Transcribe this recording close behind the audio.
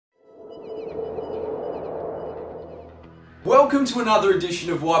Welcome to another edition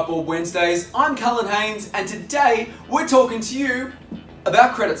of Whiteboard Wednesdays. I'm Cullen Haynes, and today we're talking to you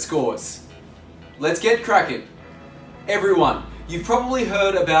about credit scores. Let's get cracking. Everyone, you've probably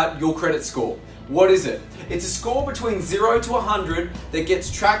heard about your credit score. What is it? It's a score between 0 to 100 that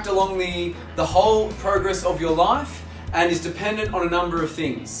gets tracked along the whole progress of your life and is dependent on a number of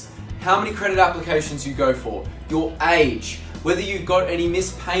things. How many credit applications you go for, your age, whether you've got any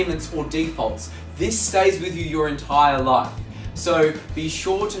missed payments or defaults. This stays with you your entire life. So be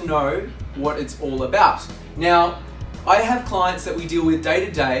sure to know what it's all about. Now, I have clients that we deal with day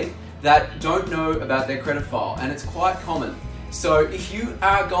to day that don't know about their credit file, and it's quite common. So if you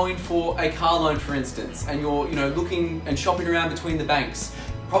are going for a car loan, for instance, and you're looking and shopping around between the banks,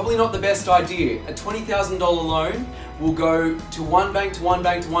 probably not the best idea. A $20,000 loan will go to one bank, to one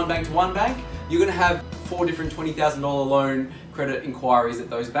bank, to one bank, to one bank. You're going to have 4 different $20,000 loan credit inquiries at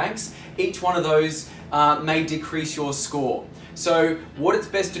those banks. Each one of those may decrease your score. So what it's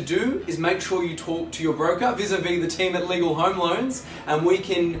best to do is make sure you talk to your broker vis-a-vis the team at Legal Home Loans, and we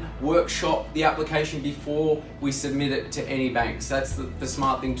can workshop the application before we submit it to any banks. That's the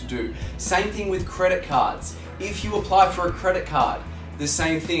smart thing to do. Same thing with credit cards. If you apply for a credit card, the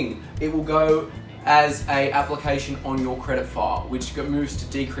same thing. It will go as a application on your credit file, which moves to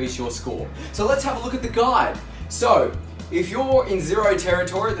decrease your score. So let's have a look at the guide. So if you're in 0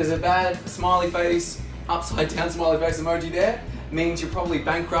 territory, there's a bad smiley face, upside down smiley face emoji there, means you're probably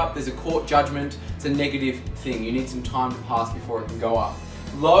bankrupt, there's a court judgment, it's a negative thing. You need some time to pass before it can go up.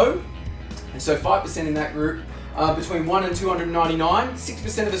 Low, so 5% in that group, between 1 and 299,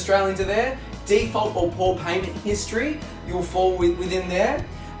 6% of Australians are there. Default or poor payment history, you'll fall within there.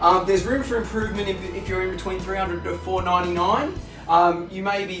 There's room for improvement if you're in between 300 to 499. You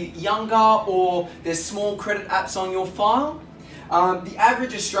may be younger, or there's small credit apps on your file. The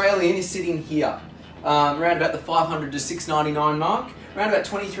average Australian is sitting here, around about the 500 to 699 mark. Around about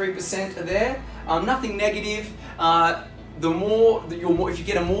 23% are there. Nothing negative. The more that if you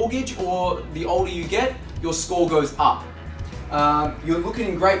get a mortgage or the older you get, your score goes up. You're looking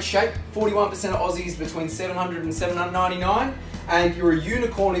in great shape. 41% of Aussies between 700 and 799, and you're a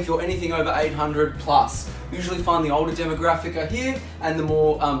unicorn if you're anything over 800 plus. Usually find the older demographic are here, and the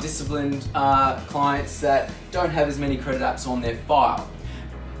more disciplined clients that don't have as many credit apps on their file.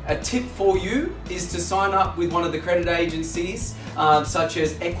 A tip for you is to sign up with one of the credit agencies such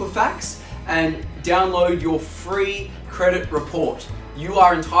as Equifax and download your free credit report. You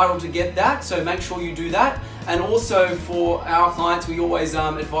are entitled to get that, so make sure you do that. And also for our clients, we always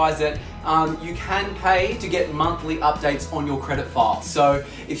advise that you can pay to get monthly updates on your credit file. So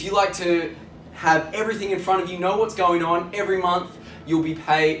if you like to have everything in front of you, know what's going on every month, you'll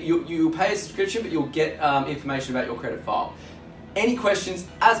pay a subscription, but you'll get information about your credit file. Any questions,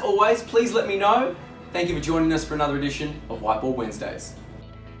 as always, please let me know. Thank you for joining us for another edition of Whiteboard Wednesdays.